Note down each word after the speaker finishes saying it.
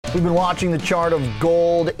We've been watching the chart of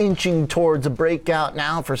gold inching towards a breakout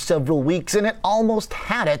now for several weeks, and it almost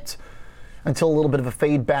had it until a little bit of a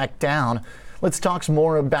fade back down. Let's talk some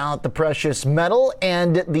more about the precious metal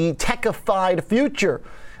and the techified future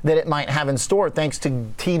that it might have in store, thanks to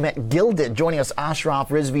team at Gilded. Joining us, Ashraf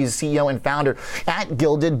Rizvi, CEO and founder at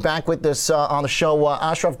Gilded, back with us on the show.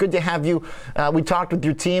 Ashraf, good to have you. We talked with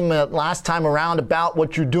your team last time around about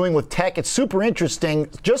what you're doing with tech. It's super interesting.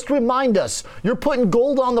 Just remind us, you're putting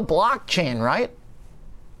gold on the blockchain, right?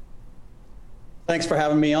 Thanks for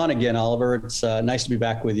having me on again, Oliver. It's nice to be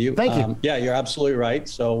back with you. Thank you. Yeah, you're absolutely right.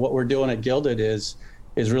 So what we're doing at Gilded is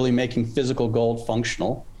really making physical gold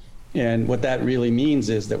functional. And what that really means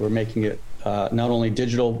is that we're making it not only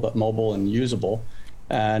digital, but mobile and usable.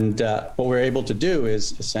 And what we're able to do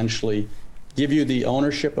is essentially give you the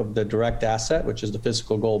ownership of the direct asset, which is the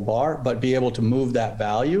physical gold bar, but be able to move that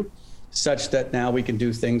value such that now we can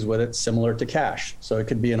do things with it similar to cash. So it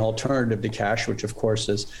could be an alternative to cash, which of course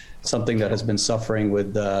is something that has been suffering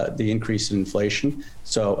with the increase in inflation.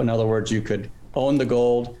 So in other words, you could own the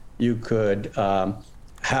gold, you could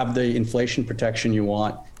have the inflation protection you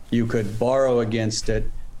want, you could borrow against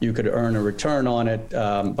it, you could earn a return on it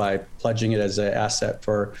by pledging it as an asset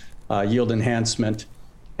for yield enhancement.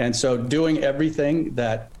 And so doing everything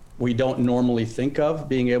that we don't normally think of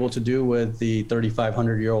being able to do with the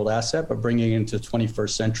 3,500-year-old asset, but bringing it into the 21st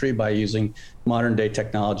century by using modern day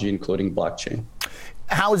technology, including blockchain.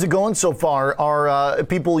 How is it going so far? Are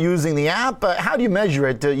people using the app? How do you measure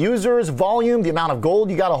it? Users, volume, the amount of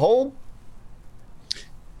gold you got to hold?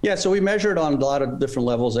 Yeah, so we measured on a lot of different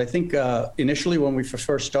levels. I think initially when we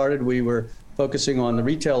first started, we were focusing on the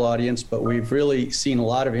retail audience, but we've really seen a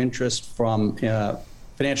lot of interest from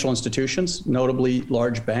financial institutions, notably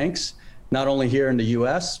large banks, not only here in the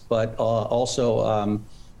US, but also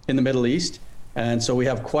in the Middle East. And so we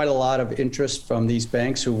have quite a lot of interest from these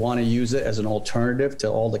banks who want to use it as an alternative to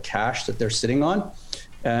all the cash that they're sitting on.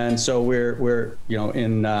 And so we're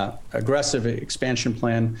in aggressive expansion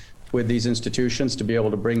plan with these institutions to be able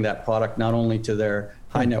to bring that product not only to their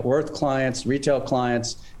high net worth clients, retail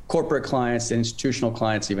clients, corporate clients, institutional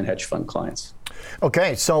clients, even hedge fund clients.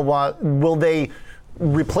 Okay, so will they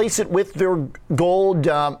replace it with their gold?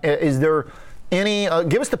 Is there any,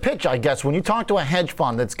 give us the pitch, I guess, when you talk to a hedge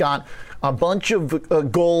fund that's got a bunch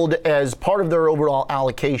of gold as part of their overall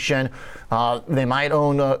allocation. They might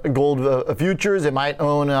own gold futures. They might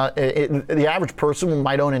own, the average person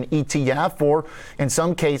might own an ETF, or in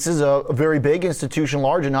some cases, a very big institution,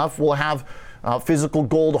 large enough, will have physical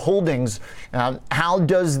gold holdings. How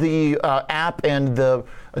does the app and the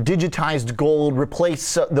digitized gold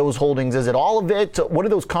replace those holdings? Is it all of it? What do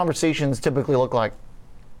those conversations typically look like?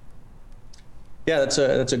 Yeah,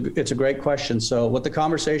 it's a great question. So what the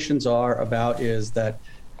conversations are about is that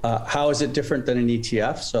how is it different than an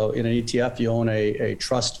ETF? So in an ETF, you own a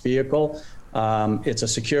trust vehicle. It's a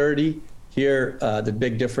security. Here, the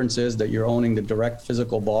big difference is that you're owning the direct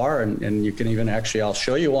physical bar, and you can even actually, I'll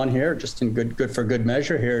show you one here, just in good for good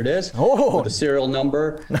measure. Here it is. Oh, with the serial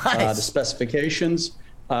number, nice. The specifications.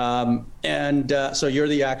 So you're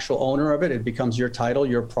the actual owner of it. It becomes your title,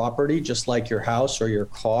 your property, just like your house or your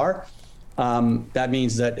car. That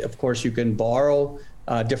means that, of course, you can borrow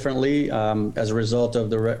differently. As a result of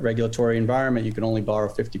the regulatory environment, you can only borrow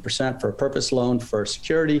 50% for a purpose loan for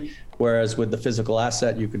security, whereas with the physical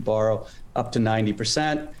asset, you could borrow up to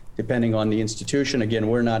 90%, depending on the institution. Again,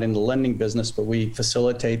 we're not in the lending business, but we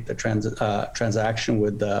facilitate the transaction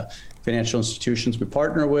with the financial institutions we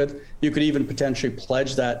partner with. You could even potentially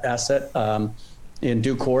pledge that asset in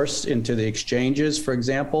due course into the exchanges, for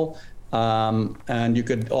example. And you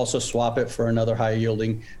could also swap it for another high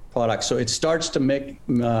yielding product. So it starts to make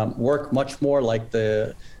work much more like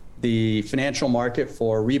the financial market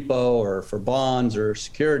for repo or for bonds or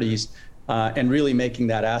securities, and really making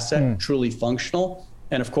that asset truly functional.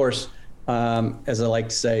 And of course, as I like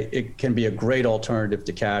to say, it can be a great alternative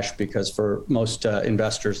to cash, because for most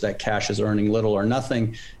investors, that cash is earning little or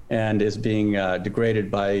nothing and is being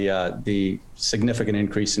degraded by the significant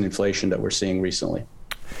increase in inflation that we're seeing recently.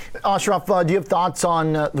 Ashraf, do you have thoughts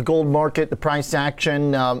on the gold market, the price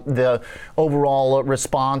action, the overall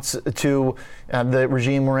response to the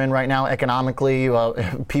regime we're in right now economically?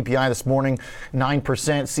 PPI this morning, 9%,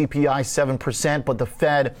 CPI 7%, but the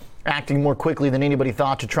Fed acting more quickly than anybody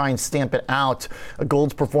thought to try and stamp it out.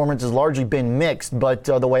 Gold's performance has largely been mixed, but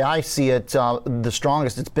the way I see it, the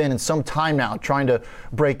strongest it's been in some time now, trying to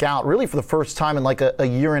break out really for the first time in like a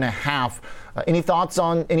year and a half. Any thoughts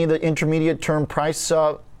on any of the intermediate term price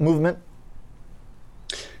movement?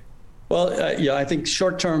 Well, yeah, I think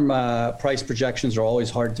short-term price projections are always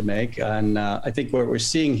hard to make. And I think what we're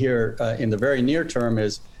seeing here in the very near term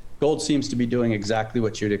is gold seems to be doing exactly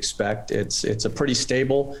what you'd expect. It's a pretty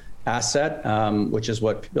stable asset, which is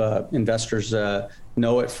what investors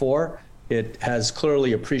know it for. It has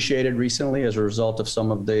clearly appreciated recently as a result of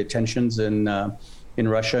some of the tensions in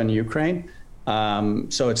Russia and Ukraine.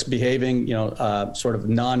 So it's behaving, sort of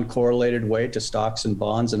non-correlated way to stocks and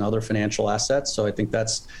bonds and other financial assets. So I think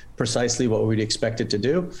that's precisely what we'd expect it to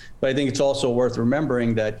do. But I think it's also worth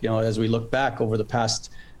remembering that, as we look back over the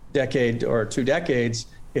past decade or 2 decades,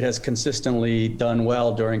 it has consistently done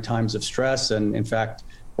well during times of stress. And in fact,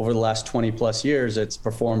 over the last 20 plus years, it's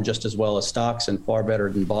performed just as well as stocks and far better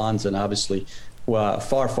than bonds, and obviously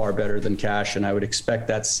far better than cash. And I would expect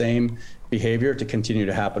that same behavior to continue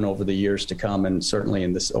to happen over the years to come, and certainly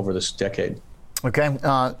over this decade. Okay,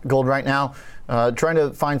 gold right now, trying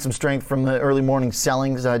to find some strength from the early morning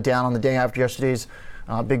sellings down on the day after yesterday's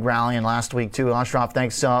big rally and last week too. Ashraf,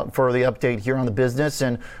 thanks for the update here on the business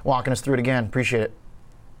and walking us through it again. Appreciate it.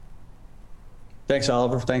 Thanks,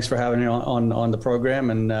 Oliver. Thanks for having me on the program.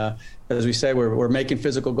 And as we say, we're making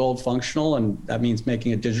physical gold functional, and that means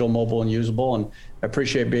making it digital, mobile, and usable. And I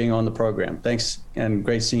appreciate being on the program. Thanks, and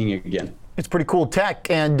great seeing you again. It's pretty cool tech,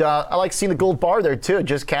 and I like seeing the gold bar there too,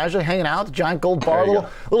 just casually hanging out, the giant gold bar,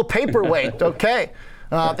 little paperweight. Okay,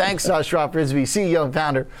 thanks, Ashraf Rizvi, CEO and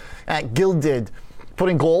founder at Gilded,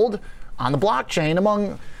 putting gold on the blockchain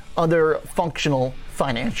among other functional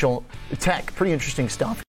financial tech. Pretty interesting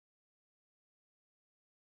stuff.